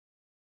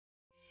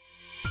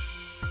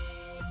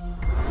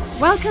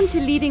Welcome to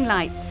Leading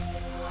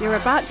Lights. You're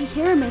about to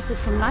hear a message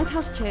from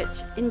Lighthouse Church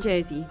in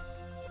Jersey.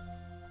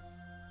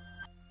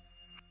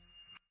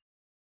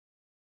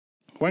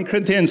 1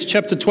 Corinthians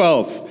chapter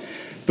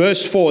 12,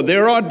 verse 4.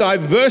 There are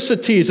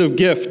diversities of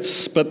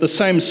gifts, but the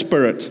same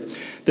Spirit.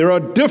 There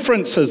are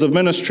differences of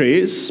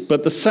ministries,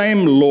 but the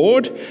same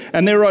Lord.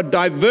 And there are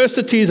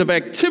diversities of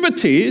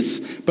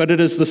activities, but it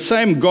is the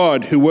same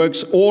God who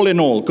works all in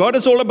all. God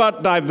is all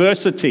about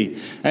diversity.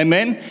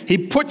 Amen. He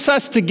puts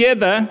us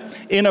together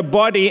in a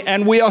body,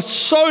 and we are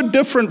so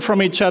different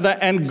from each other,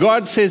 and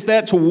God says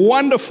that's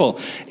wonderful.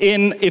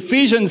 In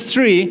Ephesians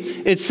 3,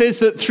 it says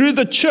that through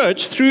the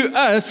church, through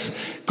us,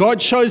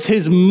 God shows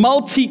his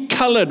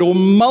multicolored or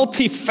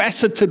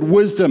multifaceted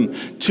wisdom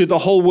to the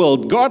whole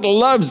world. God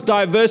loves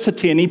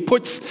diversity, and he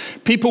puts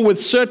people with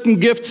certain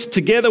gifts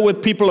together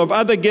with people of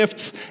other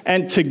gifts,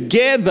 and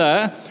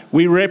together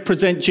we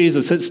represent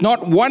Jesus. It's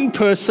not one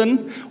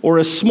person or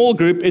a small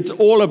group, it's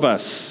all of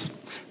us.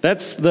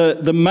 That's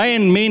the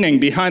main meaning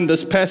behind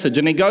this passage.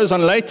 And he goes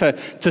on later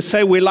to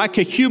say we're like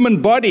a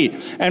human body.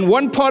 And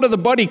one part of the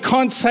body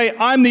can't say,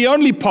 I'm the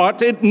only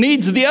part. It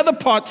needs the other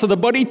parts of the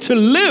body to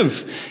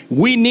live.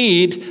 We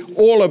need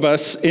all of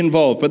us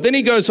involved. But then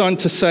he goes on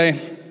to say,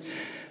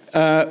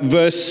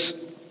 verse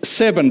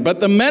 7, but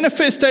the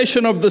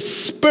manifestation of the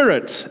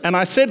Spirit. And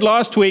I said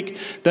last week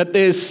that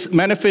there's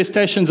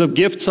manifestations of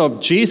gifts of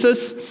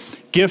Jesus,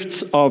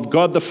 gifts of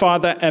God the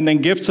Father, and then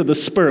gifts of the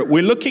Spirit.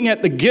 We're looking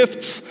at the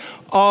gifts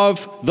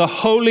of the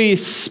Holy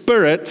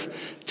Spirit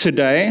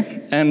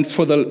today, and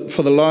for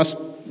the last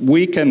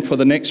week and for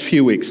the next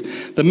few weeks.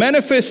 The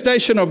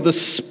manifestation of the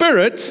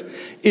Spirit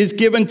is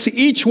given to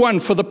each one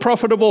for the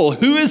profit of all.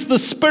 Who is the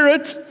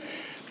Spirit?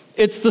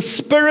 It's the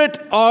Spirit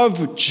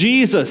of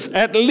Jesus.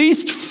 At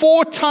least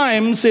 4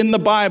 times in the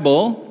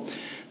Bible,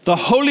 the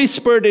Holy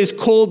Spirit is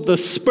called the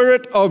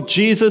Spirit of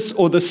Jesus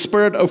or the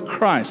Spirit of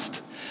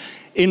Christ.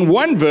 In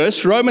one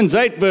verse, Romans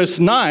 8, verse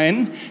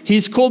 9,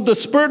 he's called the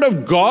Spirit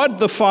of God,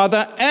 the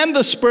Father, and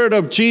the Spirit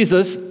of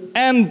Jesus,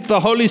 and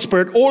the Holy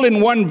Spirit, all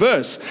in one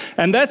verse.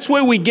 And that's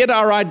where we get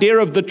our idea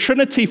of the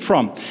Trinity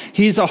from.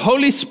 He's a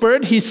Holy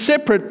Spirit, he's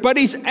separate, but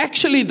he's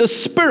actually the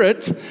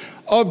Spirit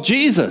of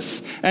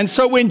Jesus. And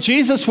so when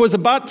Jesus was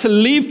about to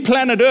leave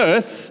planet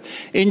Earth,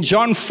 in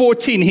John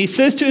 14, he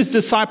says to his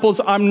disciples,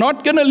 I'm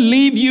not going to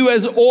leave you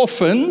as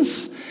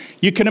orphans.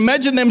 You can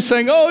imagine them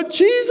saying, oh,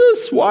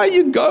 Jesus, why are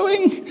you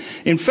going?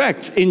 In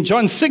fact, in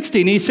John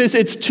 16, he says,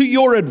 it's to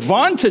your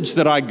advantage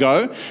that I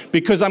go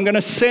because I'm going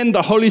to send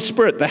the Holy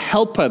Spirit, the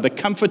helper, the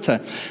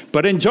comforter.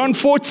 But in John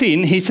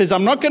 14, he says,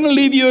 I'm not going to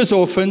leave you as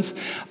orphans.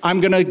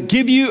 I'm going to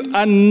give you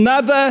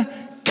another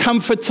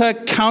comforter,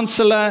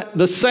 counselor.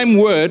 The same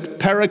word,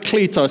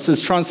 parakletos, is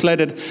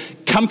translated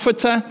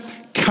comforter,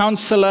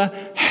 counselor,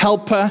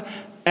 helper,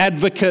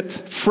 advocate,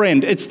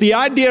 friend. It's the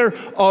idea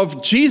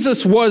of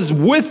Jesus was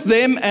with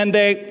them and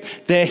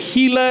their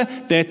healer,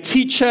 their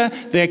teacher,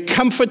 their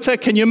comforter.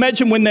 Can you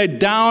imagine when they're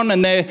down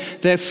and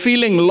they're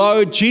feeling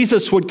low,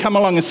 Jesus would come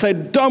along and say,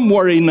 don't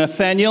worry,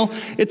 Nathaniel,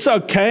 it's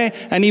okay.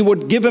 And he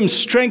would give him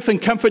strength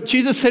and comfort.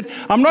 Jesus said,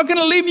 I'm not going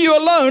to leave you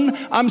alone.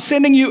 I'm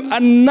sending you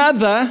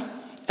another.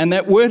 And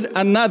that word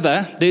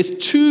another, there's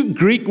 2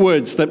 Greek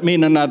words that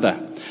mean another.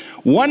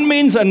 One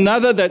means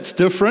another that's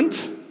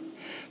different.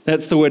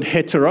 That's the word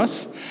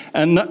heteros.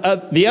 And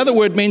the other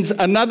word means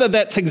another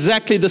that's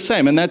exactly the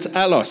same, and that's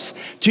allos.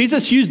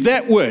 Jesus used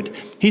that word.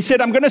 He said,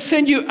 I'm going to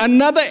send you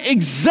another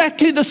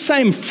exactly the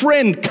same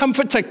friend,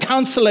 comforter,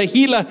 counselor,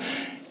 healer.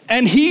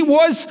 And he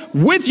was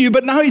with you,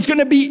 but now he's going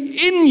to be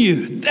in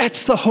you.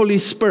 That's the Holy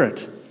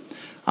Spirit.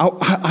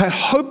 I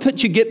hope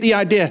that you get the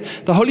idea.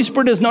 The Holy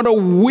Spirit is not a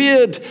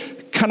weird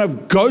kind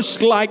of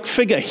ghost-like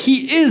figure.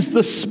 He is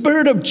the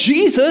Spirit of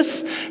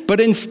Jesus,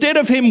 but instead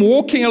of him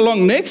walking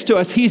along next to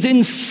us, he's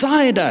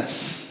inside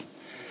us.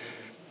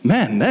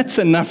 Man, that's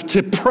enough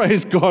to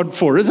praise God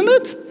for, isn't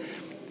it?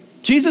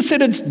 Jesus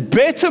said, it's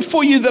better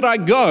for you that I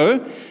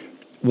go.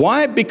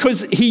 Why?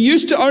 Because he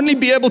used to only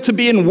be able to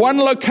be in one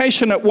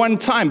location at one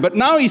time, but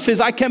now he says,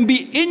 I can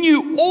be in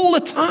you all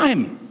the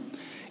time.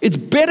 It's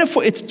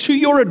to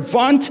your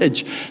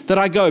advantage that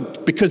I go,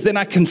 because then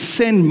I can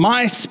send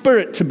my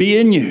Spirit to be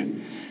in you.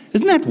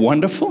 Isn't that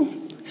wonderful?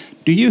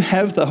 Do you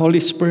have the Holy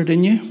Spirit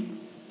in you?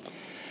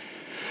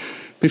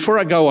 Before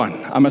I go on,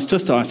 I must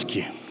just ask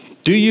you,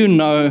 do you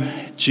know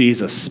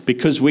Jesus?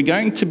 Because we're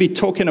going to be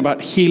talking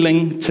about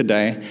healing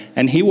today,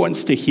 and he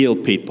wants to heal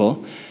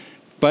people.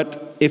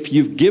 But if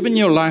you've given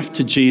your life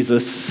to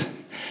Jesus,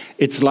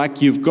 it's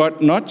like you've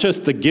got not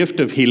just the gift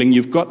of healing,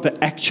 you've got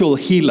the actual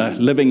healer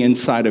living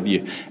inside of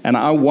you. And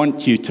I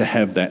want you to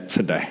have that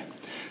today.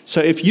 So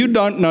if you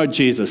don't know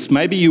Jesus,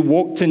 maybe you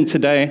walked in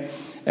today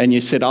and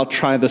you said, I'll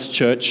try this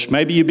church.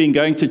 Maybe you've been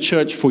going to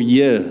church for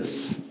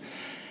years,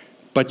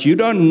 but you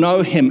don't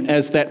know him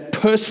as that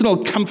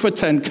personal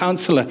comforter and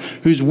counselor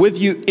who's with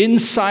you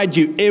inside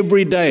you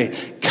every day,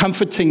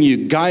 comforting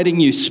you, guiding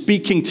you,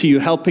 speaking to you,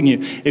 helping you.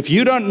 If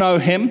you don't know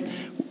him,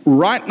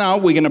 right now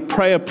we're going to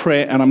pray a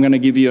prayer, and I'm going to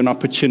give you an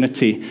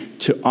opportunity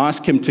to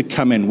ask him to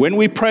come in. When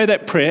we pray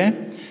that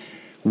prayer,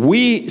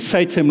 We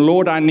say to him,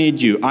 Lord, I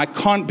need you. I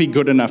can't be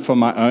good enough on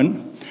my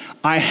own.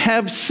 I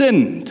have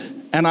sinned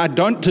and I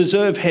don't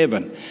deserve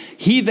heaven.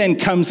 He then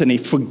comes and he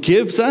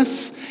forgives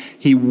us.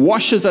 He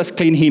washes us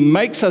clean. He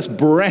makes us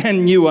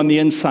brand new on the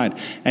inside,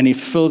 and he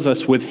fills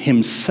us with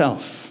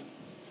himself.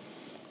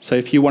 So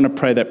if you want to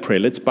pray that prayer,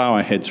 let's bow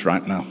our heads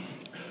right now.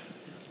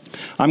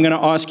 I'm going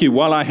to ask you,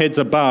 while our heads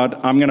are bowed,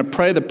 I'm going to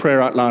pray the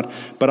prayer out loud,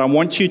 but I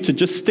want you to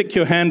just stick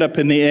your hand up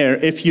in the air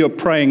if you're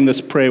praying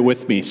this prayer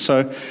with me.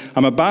 So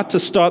I'm about to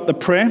start the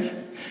prayer,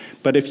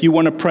 but if you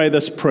want to pray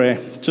this prayer,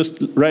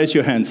 just raise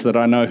your hand so that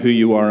I know who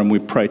you are and we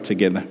pray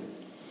together.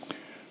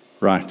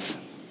 Right.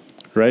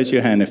 Raise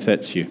your hand if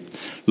that's you.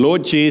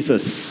 Lord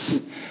Jesus,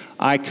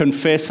 I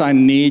confess I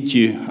need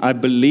you. I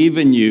believe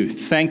in you.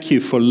 Thank you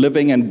for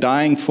living and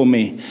dying for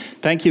me.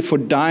 Thank you for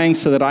dying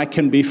so that I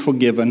can be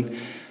forgiven.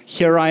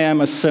 Here I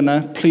am, a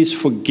sinner. Please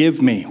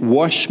forgive me.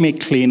 Wash me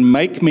clean.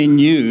 Make me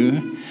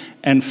new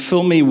and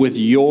fill me with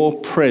your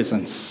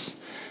presence.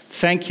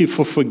 Thank you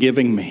for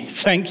forgiving me.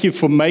 Thank you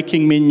for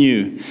making me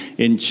new.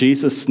 In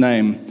Jesus'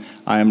 name,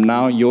 I am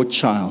now your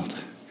child.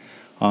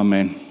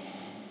 Amen.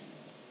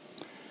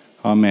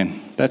 Amen.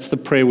 That's the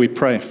prayer we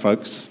pray,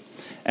 folks.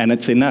 And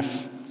it's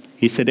enough.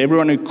 He said,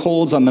 everyone who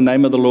calls on the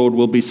name of the Lord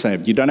will be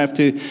saved. You don't have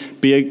to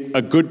be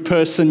a good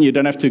person. You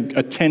don't have to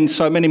attend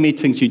so many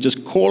meetings. You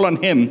just call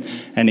on him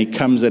and he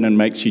comes in and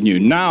makes you new.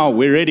 Now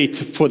we're ready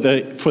for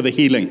the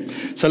healing.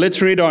 So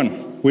let's read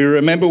on.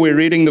 We're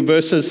reading the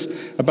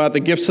verses about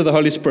the gifts of the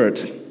Holy Spirit.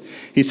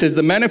 He says,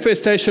 the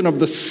manifestation of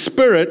the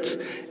Spirit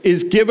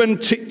is given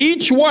to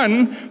each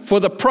one for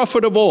the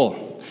profit of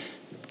all.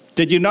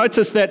 Did you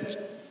notice that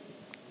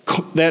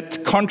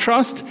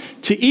contrast?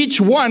 To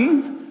each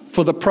one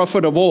for the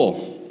profit of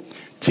all.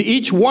 To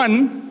each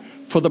one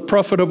for the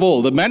profit of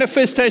all. The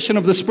manifestation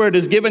of the Spirit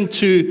is given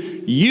to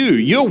you.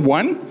 You're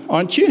one,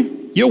 aren't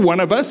you? You're one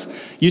of us.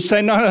 You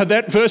say, no,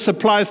 that verse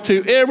applies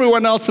to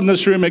everyone else in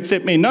this room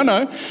except me.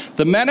 No.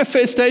 The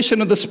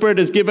manifestation of the Spirit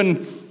is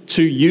given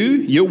to you.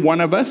 You're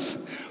one of us.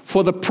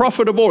 For the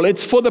profit of all.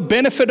 It's for the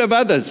benefit of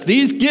others.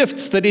 These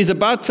gifts that he's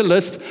about to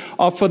list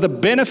are for the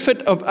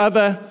benefit of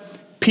other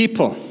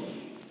people.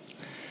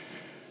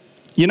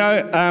 You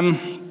know,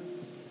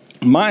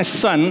 my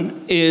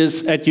son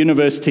is at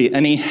university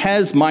and he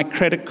has my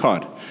credit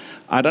card.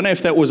 I don't know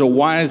if that was a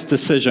wise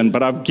decision,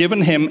 but I've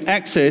given him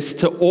access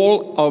to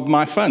all of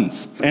my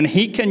funds. And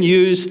he can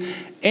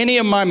use any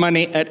of my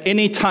money at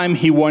any time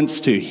he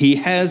wants to. He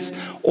has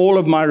all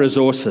of my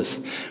resources.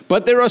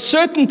 But there are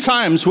certain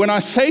times when I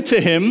say to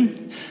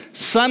him,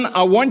 son,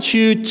 I want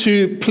you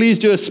to please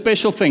do a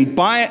special thing.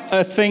 Buy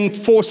a thing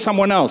for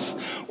someone else,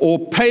 or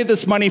pay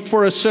this money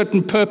for a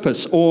certain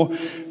purpose, or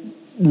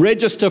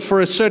register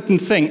for a certain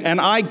thing, and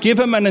I give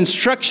him an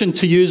instruction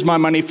to use my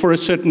money for a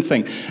certain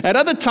thing. At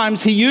other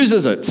times, he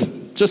uses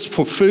it just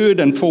for food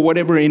and for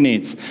whatever he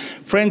needs.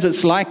 Friends,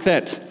 it's like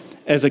that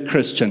as a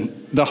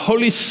Christian. The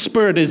Holy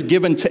Spirit is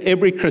given to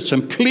every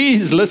Christian.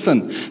 Please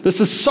listen. This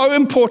is so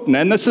important,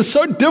 and this is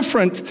so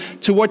different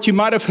to what you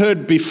might have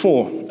heard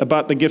before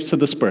about the gifts of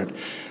the Spirit.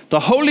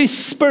 The Holy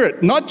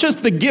Spirit, not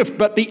just the gift,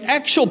 but the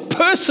actual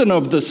person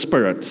of the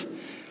Spirit,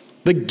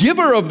 the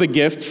giver of the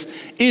gifts,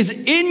 is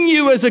in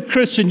you as a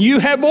Christian. You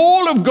have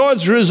all of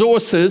God's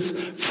resources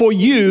for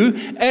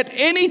you at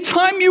any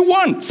time you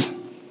want.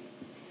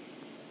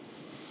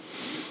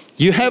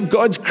 You have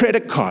God's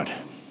credit card.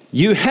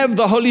 You have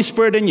the Holy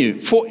Spirit in you.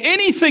 For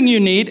anything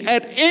you need,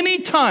 at any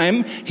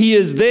time, he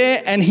is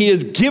there and he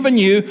has given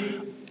you.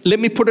 Let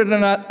me put it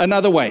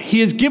another way.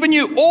 He has given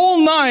you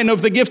all 9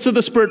 of the gifts of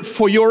the Spirit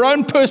for your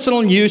own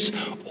personal use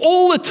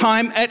all the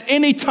time, at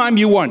any time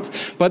you want.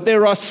 But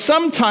there are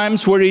some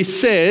times where he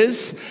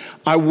says,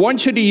 I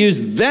want you to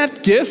use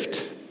that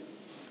gift,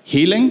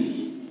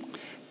 healing,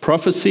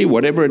 prophecy,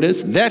 whatever it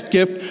is, that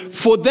gift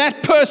for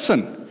that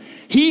person.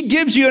 He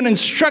gives you an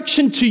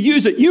instruction to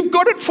use it. You've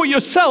got it for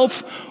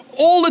yourself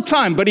all the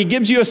time, but he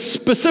gives you a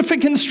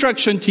specific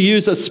instruction to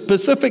use a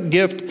specific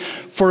gift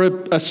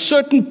for a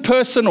certain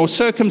person or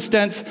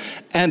circumstance,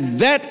 and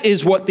that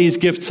is what these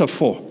gifts are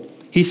for.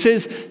 He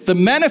says the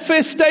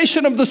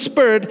manifestation of the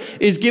Spirit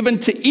is given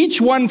to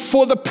each one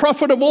for the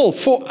profit of all,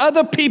 for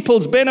other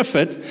people's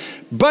benefit.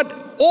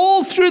 But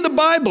all through the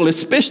Bible,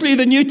 especially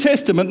the New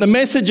Testament, the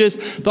message is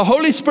the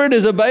Holy Spirit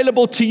is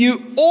available to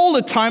you all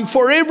the time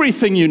for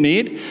everything you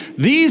need.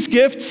 These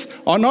gifts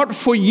are not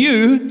for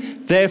you,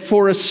 they're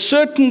for a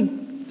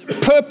certain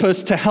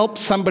purpose to help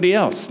somebody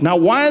else. Now,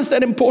 why is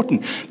that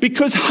important?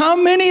 Because how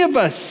many of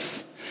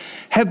us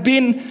have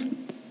been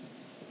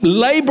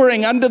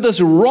laboring under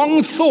this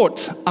wrong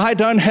thought, I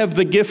don't have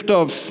the gift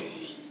of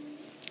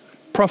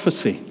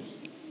prophecy.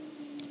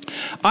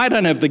 I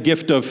don't have the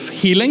gift of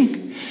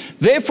healing.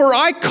 Therefore,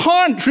 I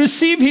can't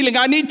receive healing.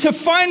 I need to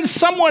find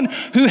someone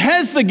who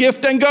has the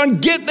gift and go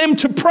and get them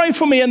to pray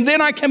for me, and then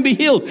I can be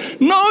healed.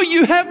 No,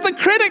 you have the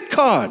credit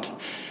card.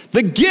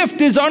 The gift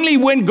is only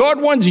when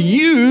God wants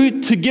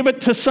you to give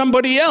it to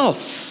somebody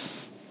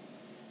else.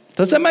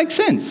 Does that make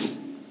sense?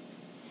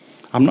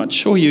 I'm not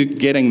sure you're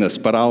getting this,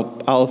 but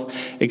I'll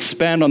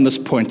expand on this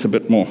point a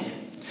bit more.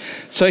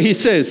 So he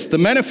says, the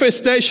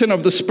manifestation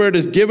of the Spirit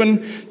is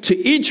given to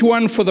each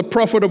one for the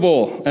profit of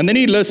all. And then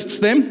he lists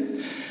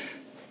them.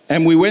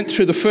 And we went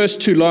through the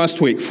first two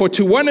last week. For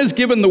to one is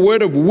given the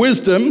word of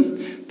wisdom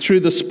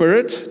through the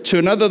Spirit, to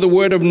another the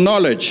word of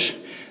knowledge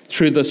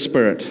through the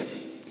Spirit,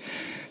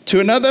 to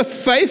another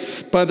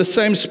faith by the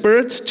same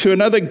Spirit, to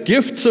another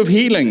gifts of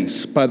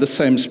healings by the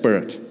same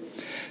Spirit,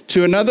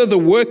 to another the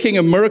working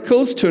of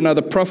miracles, to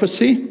another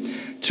prophecy,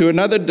 to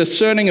another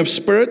discerning of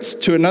spirits,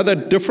 to another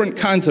different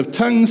kinds of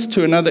tongues,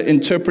 to another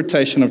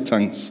interpretation of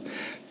tongues.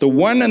 The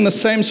one and the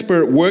same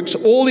Spirit works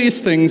all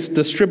these things,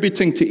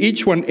 distributing to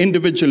each one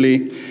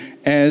individually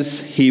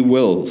as he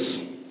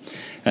wills.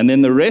 And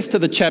then the rest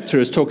of the chapter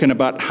is talking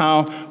about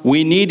how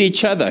we need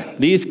each other.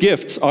 These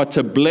gifts are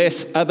to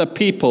bless other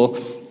people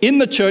in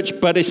the church,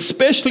 but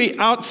especially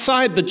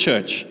outside the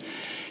church.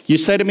 You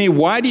say to me,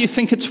 why do you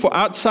think it's for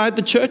outside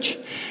the church?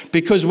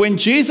 Because when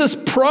Jesus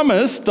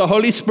promised the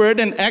Holy Spirit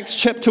in Acts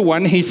chapter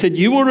 1, he said,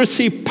 you will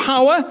receive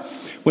power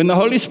when the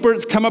Holy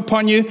Spirit's come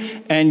upon you,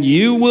 and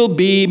you will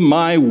be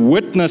my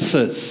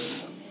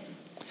witnesses.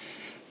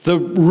 The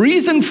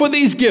reason for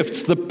these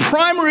gifts, the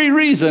primary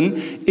reason,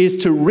 is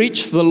to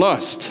reach the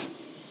lost.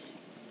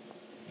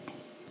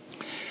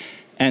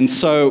 And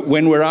so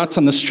when we're out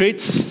on the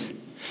streets,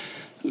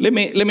 let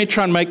me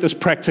try and make this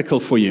practical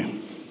for you.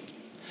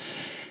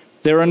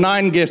 There are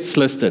 9 gifts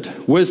listed: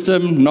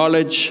 wisdom,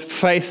 knowledge,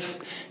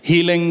 faith,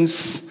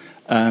 healings,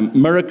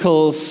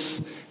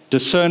 miracles,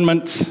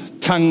 discernment,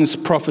 tongues,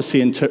 prophecy,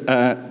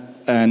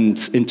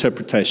 and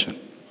interpretation.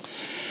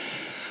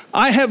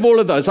 I have all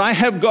of those. I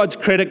have God's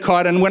credit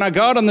card, and when I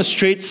go out on the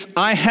streets,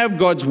 I have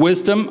God's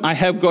wisdom, I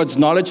have God's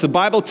knowledge. The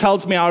Bible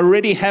tells me I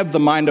already have the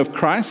mind of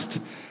Christ,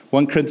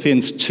 1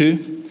 Corinthians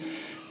 2.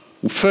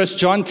 1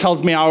 John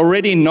tells me I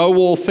already know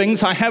all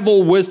things. I have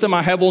all wisdom,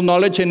 I have all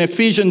knowledge. In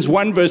Ephesians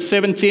 1 verse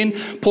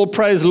 17, Paul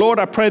prays, Lord,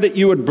 I pray that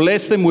you would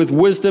bless them with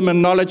wisdom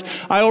and knowledge.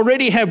 I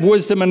already have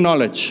wisdom and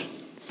knowledge.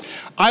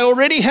 I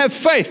already have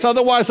faith,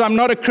 otherwise I'm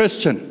not a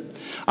Christian.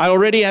 I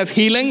already have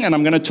healing, and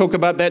I'm going to talk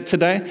about that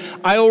today.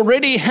 I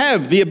already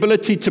have the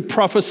ability to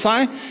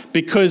prophesy,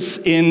 because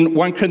in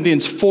 1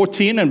 Corinthians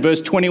 14 and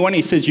verse 21,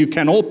 he says you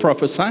can all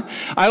prophesy.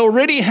 I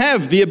already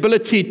have the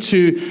ability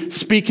to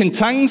speak in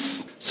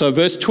tongues. So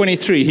verse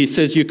 23, he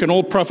says you can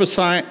all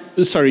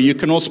you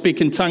can all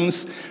speak in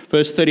tongues.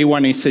 Verse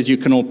 31, he says you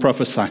can all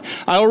prophesy.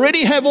 I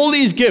already have all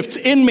these gifts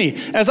in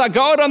me. As I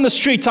go out on the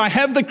streets, I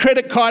have the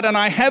credit card, and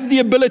I have the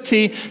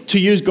ability to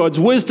use God's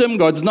wisdom,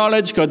 God's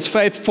knowledge, God's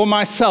faith for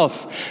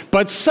myself.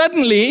 But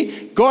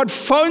suddenly, God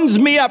phones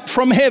me up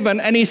from heaven,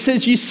 and he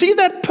says, you see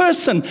that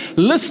person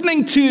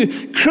listening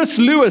to Chris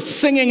Lewis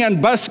singing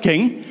and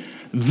busking?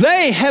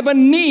 They have a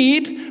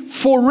need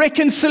for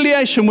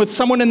reconciliation with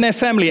someone in their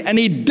family, and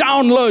he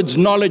downloads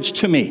knowledge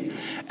to me.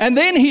 And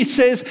then he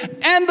says,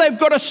 and they've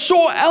got a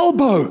sore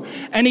elbow,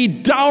 and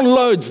he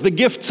downloads the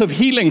gifts of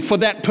healing for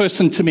that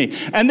person to me.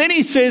 And then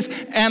he says,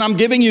 and I'm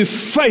giving you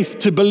faith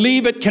to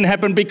believe it can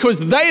happen, because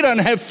they don't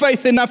have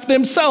faith enough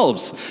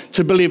themselves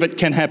to believe it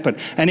can happen.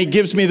 And he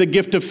gives me the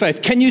gift of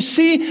faith. Can you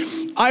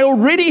see? I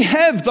already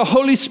have the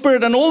Holy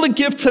Spirit and all the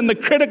gifts and the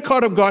credit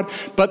card of God,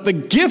 but the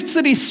gifts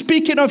that he's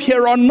speaking of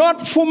here are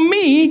not for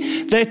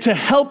me. They're to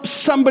help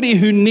somebody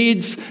who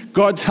needs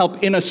God's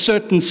help in a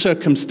certain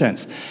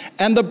circumstance.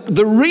 And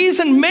the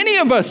reason many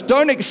of us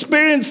don't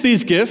experience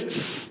these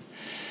gifts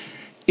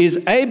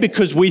is A,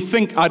 because we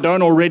think I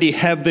don't already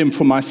have them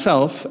for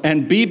myself,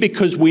 and B,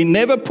 because we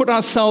never put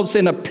ourselves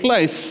in a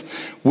place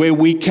where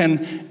we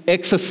can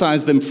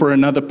exercise them for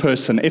another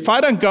person. If I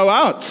don't go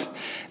out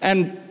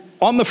and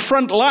on the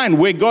front line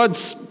where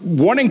God's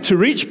wanting to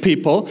reach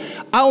people,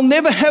 I'll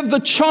never have the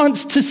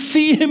chance to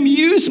see him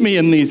use me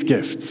in these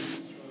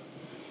gifts.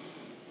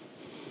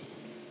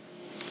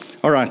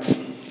 All right,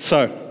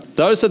 so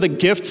those are the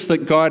gifts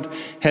that God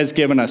has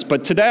given us.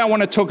 But today I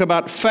want to talk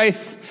about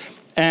faith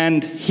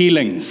and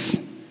healings.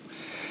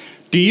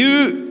 Do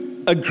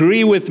you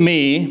agree with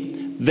me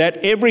that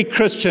every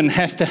Christian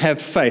has to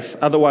have faith?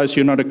 Otherwise,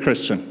 you're not a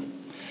Christian.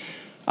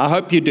 I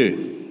hope you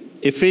do.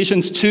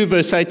 Ephesians 2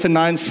 verse 8 to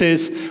 9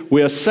 says,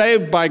 we are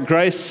saved by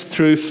grace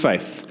through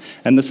faith.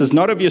 And this is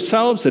not of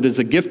yourselves, it is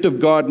a gift of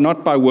God,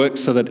 not by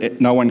works, so that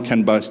no one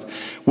can boast.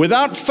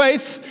 Without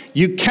faith,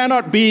 you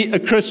cannot be a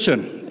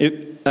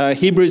Christian.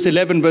 Hebrews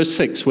 11 verse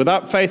 6.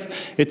 Without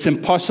faith, it's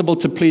impossible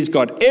to please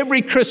God.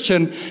 Every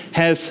Christian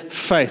has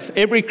faith.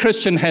 Every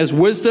Christian has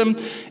wisdom.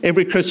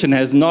 Every Christian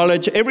has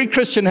knowledge. Every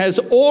Christian has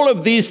all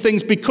of these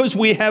things because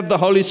we have the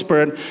Holy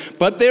Spirit.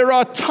 But there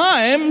are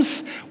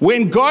times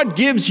when God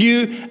gives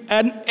you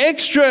an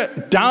extra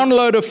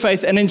download of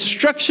faith, an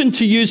instruction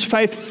to use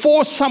faith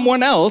for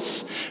someone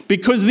else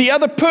because the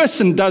other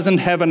person doesn't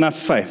have enough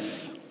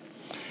faith.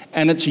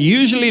 And it's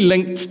usually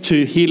linked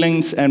to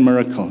healings and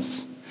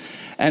miracles.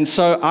 And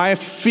so I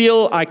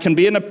feel I can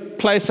be in a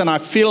place and I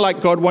feel like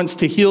God wants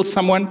to heal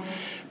someone,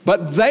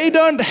 but they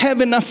don't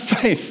have enough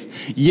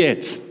faith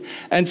yet.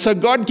 And so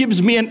God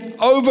gives me an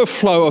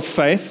overflow of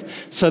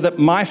faith so that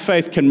my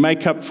faith can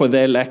make up for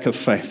their lack of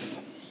faith.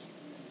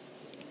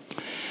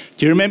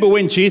 Do you remember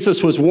when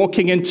Jesus was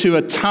walking into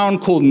a town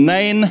called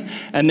Nain,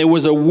 and there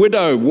was a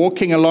widow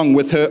walking along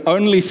with her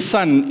only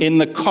son in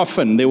the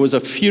coffin? There was a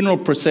funeral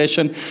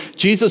procession.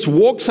 Jesus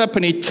walks up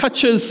and he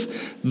touches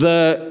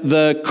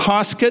the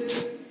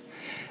casket,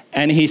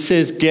 and he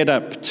says, "Get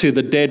up," to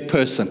the dead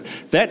person.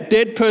 That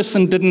dead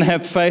person didn't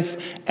have faith,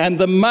 and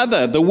the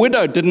mother, the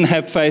widow, didn't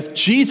have faith.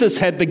 Jesus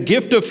had the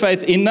gift of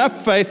faith,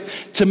 enough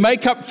faith to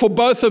make up for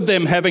both of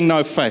them having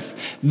no faith.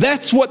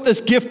 That's what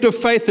this gift of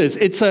faith is.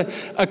 It's a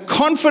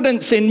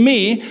confidence in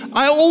me.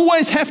 I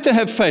always have to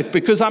have faith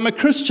because I'm a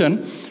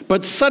Christian,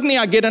 but suddenly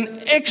I get an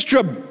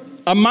extra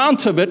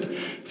amount of it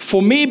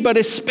for me, but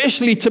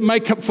especially to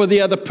make up for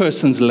the other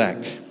person's lack.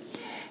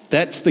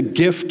 That's the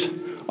gift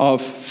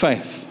of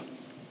faith.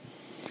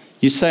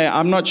 You say,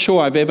 "I'm not sure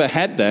I've ever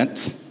had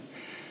that."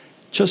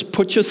 Just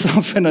put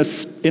yourself in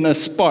a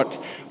spot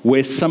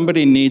where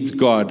somebody needs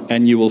God,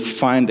 and you will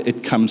find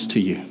it comes to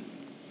you.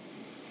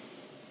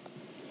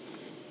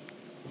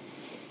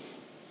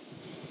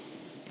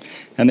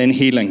 And then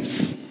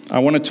healings. I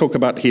want to talk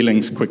about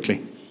healings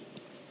quickly.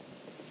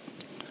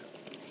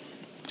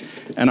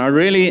 And I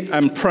really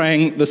am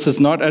praying this is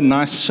not a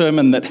nice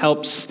sermon that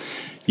helps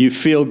you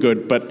feel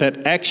good, but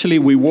that actually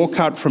we walk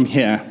out from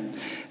here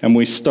and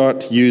we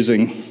start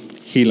using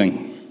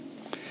healing.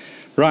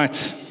 Right.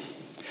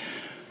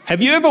 Have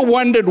you ever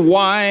wondered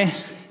why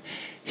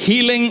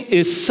healing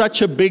is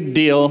such a big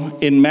deal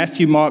in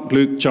Matthew, Mark,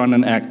 Luke, John,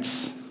 and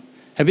Acts?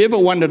 Have you ever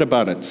wondered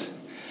about it?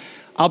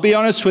 I'll be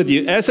honest with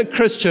you. As a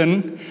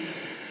Christian,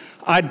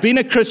 I'd been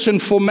a Christian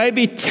for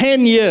maybe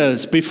 10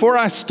 years before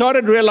I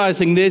started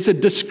realizing there's a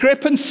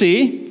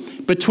discrepancy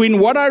between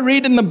what I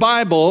read in the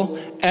Bible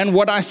and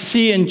what I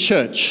see in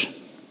church.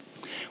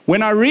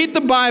 When I read the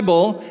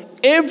Bible,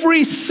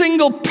 every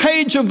single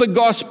page of the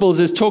Gospels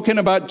is talking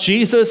about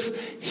Jesus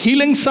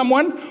healing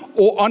someone,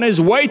 or on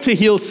his way to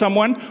heal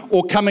someone,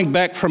 or coming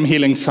back from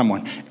healing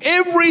someone.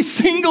 Every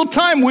single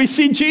time we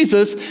see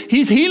Jesus,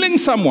 he's healing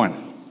someone.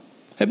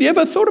 Have you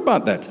ever thought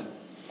about that?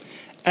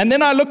 And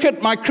then I look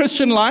at my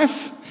Christian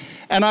life,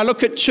 and I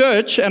look at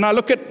church, and I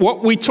look at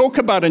what we talk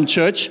about in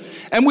church,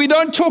 and we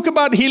don't talk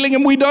about healing,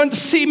 and we don't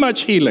see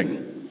much healing.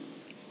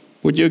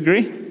 Would you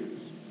agree?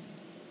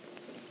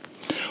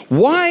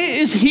 Why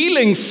is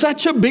healing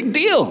such a big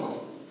deal?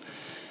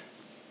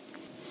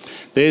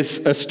 There's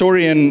a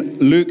story in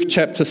Luke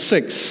chapter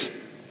 6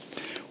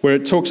 where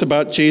it talks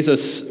about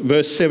Jesus,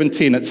 verse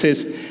 17. It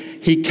says,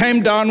 "He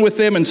came down with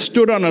them and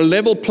stood on a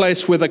level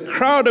place with a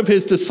crowd of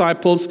his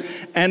disciples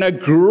and a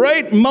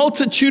great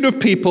multitude of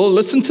people,"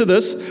 listen to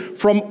this,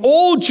 "from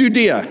all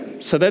Judea,"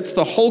 so that's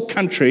the whole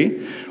country,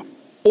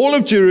 "all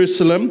of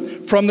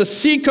Jerusalem, from the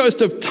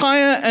seacoast of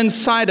Tyre and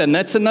Sidon,"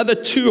 that's another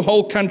 2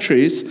 whole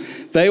countries,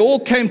 "they all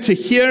came to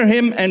hear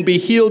him and be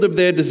healed of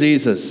their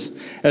diseases,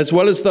 as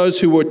well as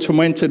those who were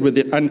tormented with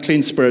the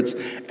unclean spirits,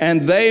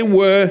 and they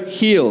were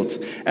healed.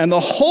 And the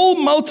whole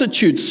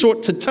multitude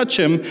sought to touch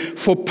him,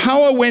 for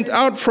power went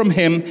out from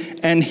him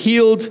and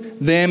healed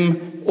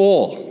them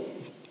all."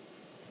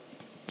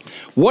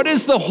 What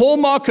is the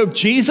hallmark of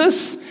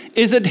Jesus?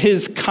 Is it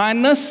his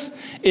kindness?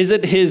 Is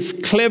it his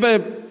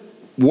clever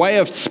way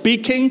of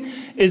speaking?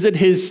 Is it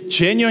his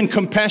genuine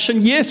compassion?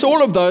 Yes,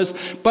 all of those.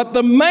 But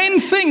the main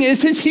thing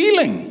is his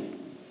healing.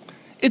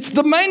 It's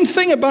the main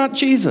thing about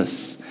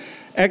Jesus.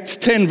 Acts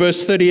 10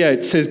 verse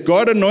 38 says,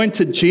 "God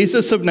anointed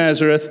Jesus of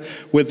Nazareth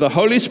with the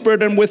Holy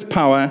Spirit and with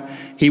power.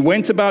 He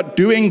went about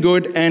doing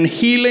good and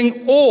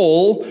healing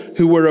all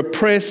who were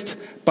oppressed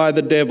by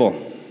the devil,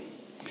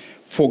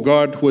 for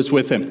God was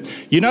with him."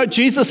 You know,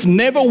 Jesus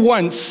never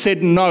once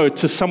said no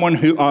to someone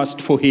who asked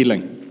for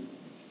healing.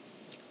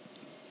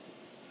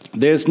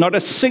 There's not a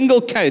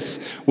single case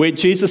where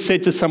Jesus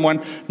said to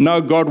someone,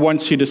 "No, God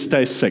wants you to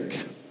stay sick,"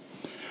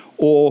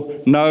 or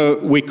 "No,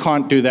 we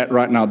can't do that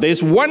right now."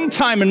 There's one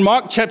time in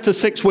Mark chapter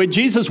 6 where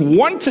Jesus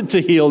wanted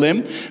to heal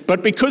them,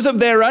 but because of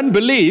their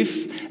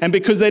unbelief and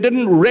because they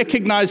didn't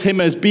recognize him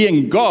as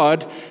being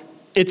God,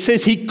 it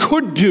says he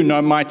could do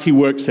no mighty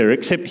works there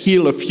except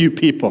heal a few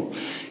people.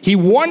 He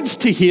wants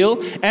to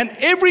heal, and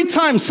every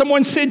time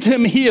someone said to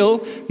him,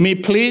 "Heal me,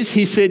 please,"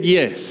 he said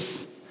yes.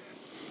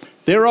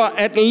 There are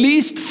at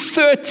least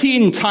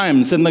 13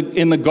 times in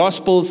the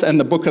Gospels and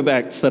the book of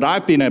Acts that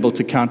I've been able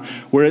to count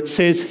where it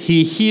says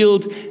he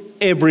healed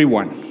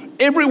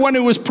everyone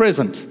who was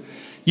present.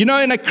 You know,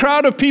 in a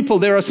crowd of people,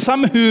 there are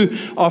some who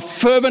are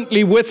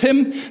fervently with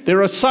him,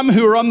 there are some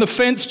who are on the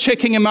fence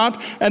checking him out,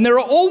 and there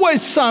are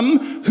always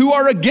some who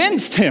are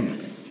against him.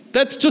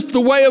 That's just the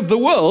way of the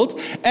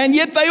world, and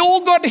yet they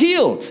all got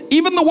healed,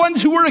 even the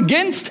ones who were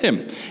against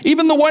him,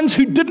 even the ones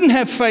who didn't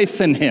have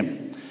faith in him.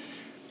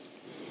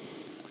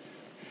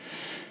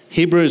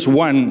 Hebrews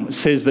 1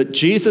 says that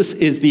Jesus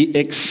is the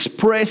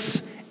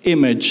express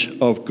image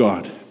of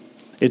God.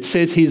 It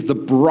says he's the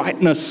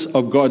brightness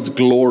of God's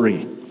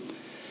glory.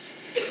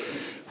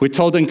 We're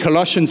told in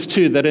Colossians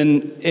 2 that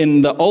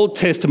in the Old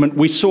Testament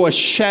we saw a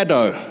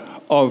shadow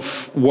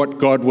of what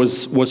God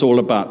was all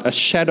about, a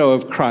shadow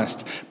of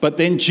Christ. But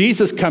then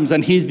Jesus comes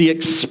and he's the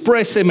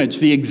express image,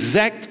 the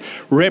exact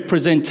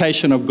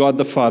representation of God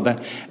the Father.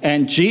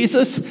 And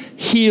Jesus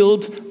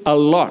healed a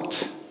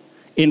lot.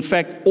 In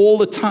fact, all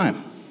the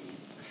time.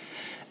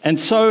 And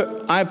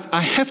so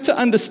I have to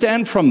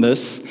understand from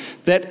this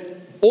that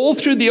all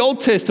through the Old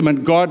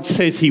Testament, God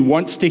says he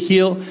wants to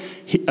heal.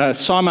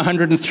 Psalm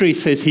 103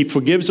 says he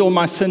forgives all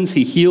my sins,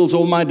 he heals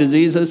all my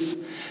diseases.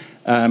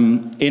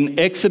 In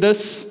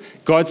Exodus,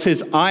 God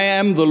says, I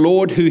am the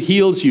Lord who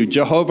heals you,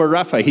 Jehovah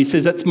Rapha. He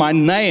says, it's my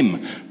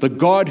name, the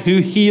God who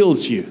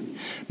heals you.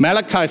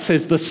 Malachi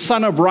says, the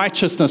Son of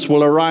Righteousness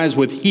will arise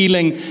with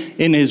healing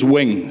in his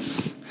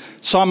wings.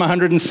 Psalm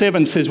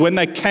 107 says, when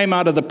they came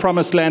out of the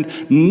promised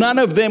land, none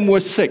of them were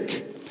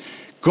sick.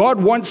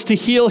 God wants to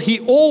heal. He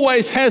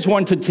always has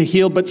wanted to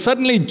heal, but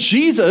suddenly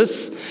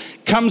Jesus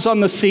comes on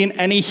the scene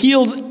and he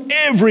heals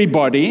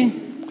everybody.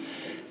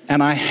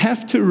 And I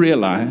have to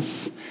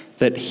realize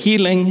that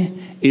healing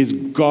is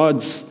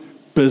God's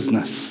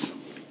business.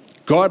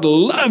 God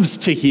loves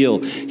to heal.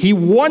 He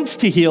wants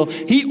to heal.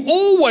 He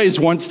always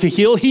wants to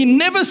heal. He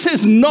never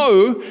says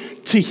no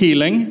to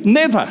healing.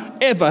 Never,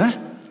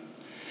 ever.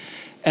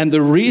 And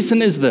the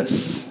reason is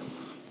this,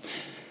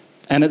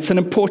 and it's an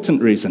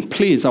important reason.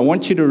 Please, I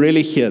want you to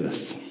really hear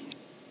this.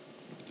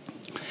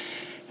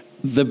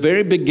 The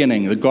very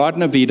beginning, the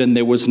Garden of Eden,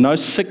 there was no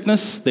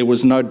sickness, there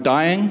was no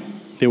dying,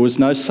 there was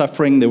no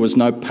suffering, there was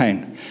no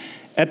pain.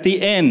 At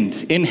the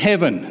end, in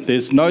heaven,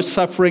 there's no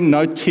suffering,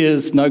 no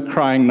tears, no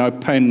crying, no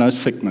pain, no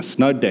sickness,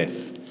 no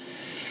death.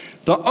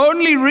 The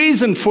only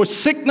reason for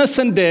sickness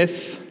and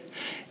death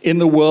in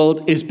the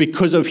world is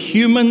because of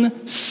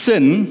human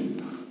sin.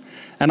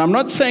 And I'm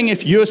not saying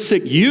if you're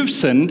sick, you've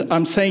sinned.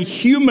 I'm saying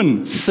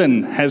human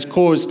sin has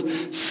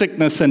caused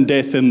sickness and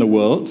death in the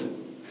world.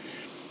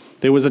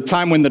 There was a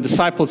time when the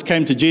disciples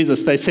came to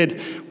Jesus. They said,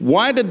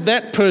 why did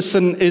that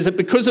person, is it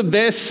because of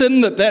their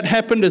sin that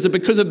happened? Is it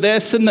because of their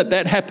sin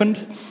that happened?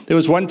 There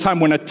was one time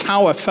when a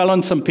tower fell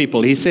on some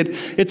people. He said,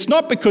 it's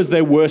not because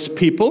they're worse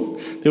people.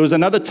 There was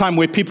another time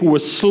where people were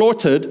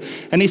slaughtered.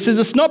 And he says,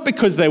 it's not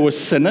because they were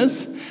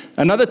sinners.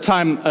 Another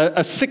time,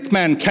 a sick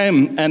man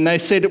came and they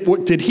said,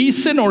 did he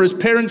sin or his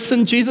parents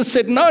sin? Jesus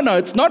said, no,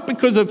 it's not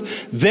because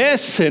of their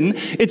sin.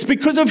 It's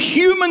because of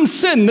human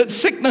sin that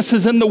sickness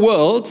is in the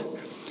world.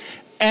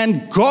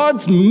 And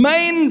God's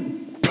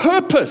main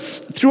purpose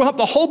throughout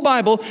the whole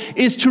Bible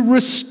is to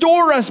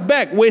restore us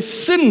back where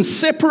sin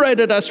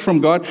separated us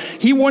from God.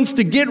 He wants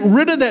to get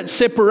rid of that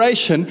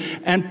separation.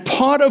 And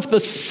part of the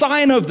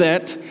sign of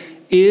that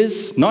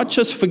is not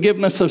just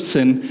forgiveness of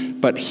sin,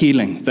 but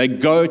healing. They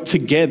go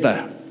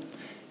together.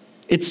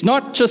 It's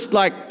not just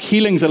like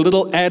healing's a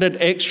little added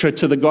extra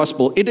to the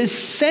gospel. It is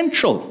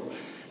central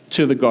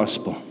to the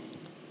gospel.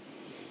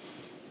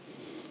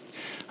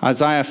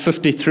 Isaiah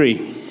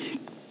 53.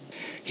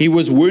 He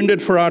was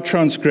wounded for our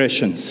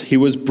transgressions. He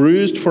was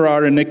bruised for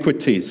our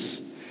iniquities.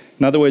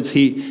 In other words,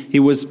 he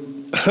was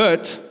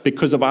hurt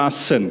because of our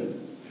sin.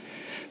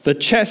 The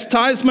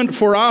chastisement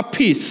for our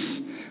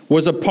peace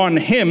was upon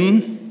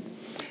him,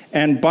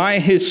 and by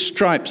his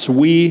stripes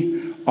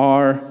we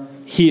are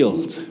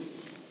healed.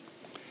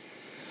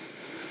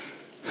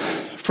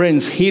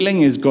 Friends, healing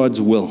is God's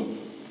will.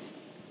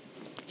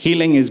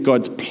 Healing is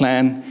God's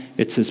plan.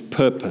 It's his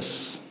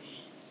purpose.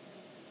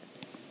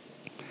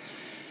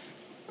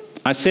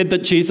 I said that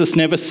Jesus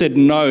never said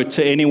no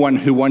to anyone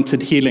who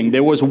wanted healing.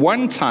 There was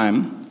one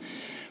time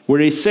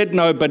where he said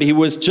no, but he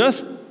was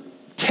just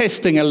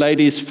testing a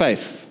lady's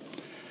faith.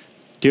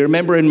 Do you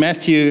remember in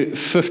Matthew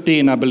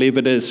 15, I believe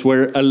it is,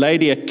 where a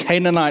lady, a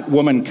Canaanite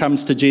woman,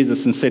 comes to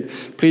Jesus and said,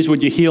 please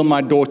would you heal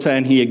my daughter?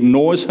 And he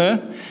ignores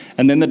her.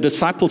 And then the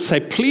disciples say,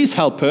 please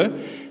help her.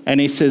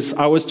 And he says,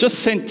 I was just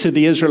sent to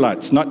the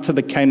Israelites, not to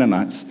the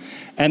Canaanites.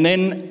 And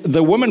then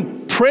the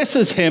woman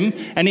presses him,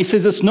 and he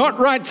says, it's not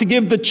right to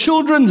give the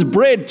children's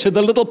bread to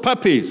the little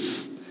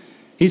puppies.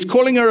 He's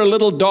calling her a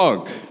little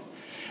dog.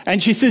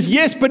 And she says,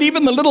 yes, but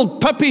even the little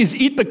puppies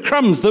eat the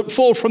crumbs that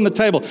fall from the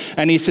table.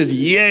 And he says,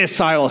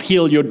 yes, I'll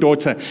heal your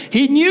daughter.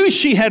 He knew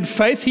she had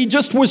faith. He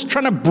just was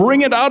trying to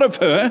bring it out of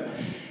her.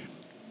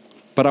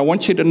 But I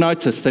want you to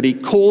notice that he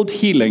called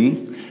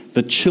healing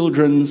the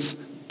children's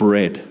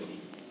bread.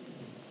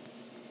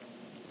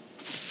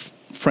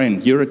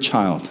 Friend, you're a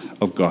child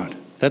of God.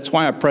 That's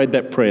why I prayed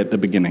that prayer at the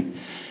beginning.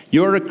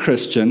 You're a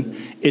Christian.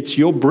 It's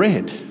your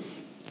bread.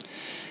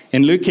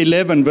 In Luke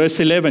 11, verse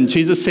 11,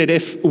 Jesus said,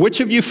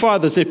 which of you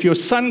fathers, if your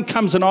son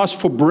comes and asks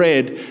for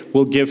bread,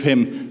 will give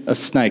him a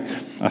snake,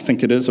 I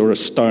think it is, or a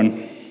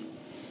stone.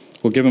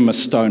 We'll give him a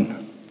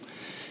stone.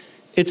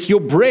 It's your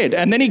bread.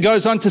 And then he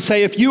goes on to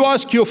say, if you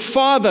ask your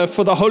Father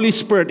for the Holy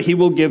Spirit, he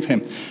will give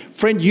him.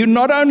 Friend, you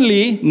not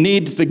only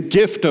need the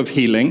gift of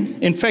healing,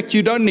 in fact,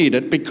 you don't need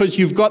it because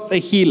you've got the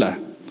healer.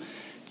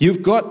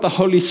 You've got the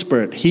Holy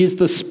Spirit. He's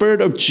the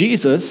Spirit of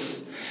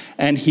Jesus,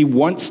 and he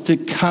wants to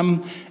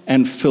come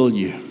and fill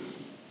you.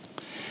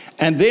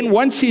 And then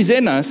once he's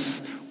in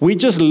us, we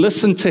just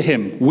listen to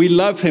him. We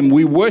love him.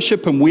 We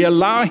worship him. We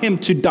allow him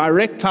to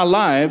direct our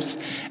lives,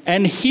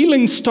 and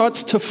healing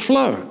starts to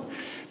flow.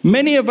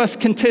 Many of us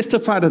can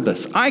testify to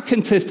this. I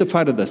can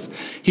testify to this.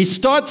 He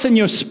starts in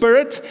your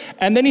spirit,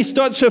 and then he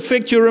starts to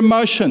affect your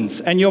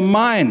emotions and your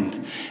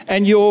mind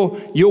and your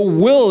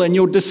will and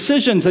your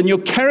decisions and your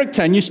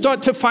character. And you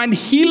start to find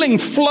healing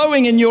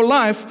flowing in your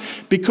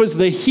life because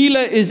the healer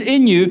is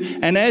in you.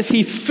 And as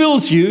he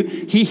fills you,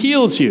 he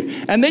heals you.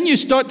 And then you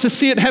start to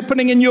see it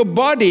happening in your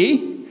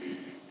body.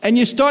 And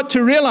you start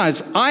to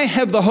realize, I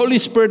have the Holy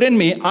Spirit in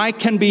me. I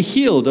can be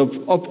healed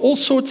of all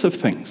sorts of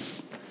things.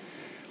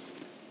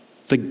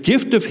 The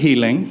gift of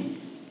healing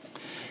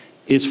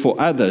is for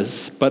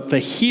others, but the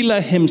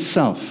healer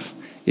himself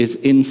is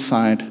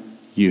inside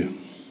you.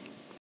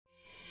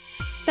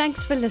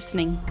 Thanks for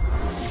listening.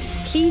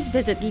 Please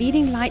visit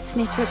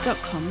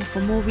leadinglightsnetwork.com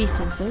for more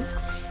resources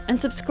and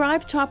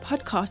subscribe to our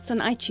podcasts on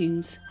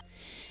iTunes.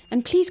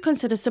 And please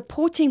consider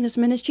supporting this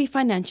ministry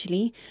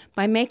financially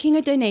by making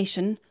a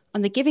donation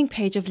on the giving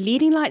page of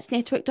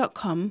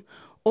leadinglightsnetwork.com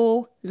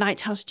or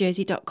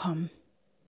lighthousejersey.com.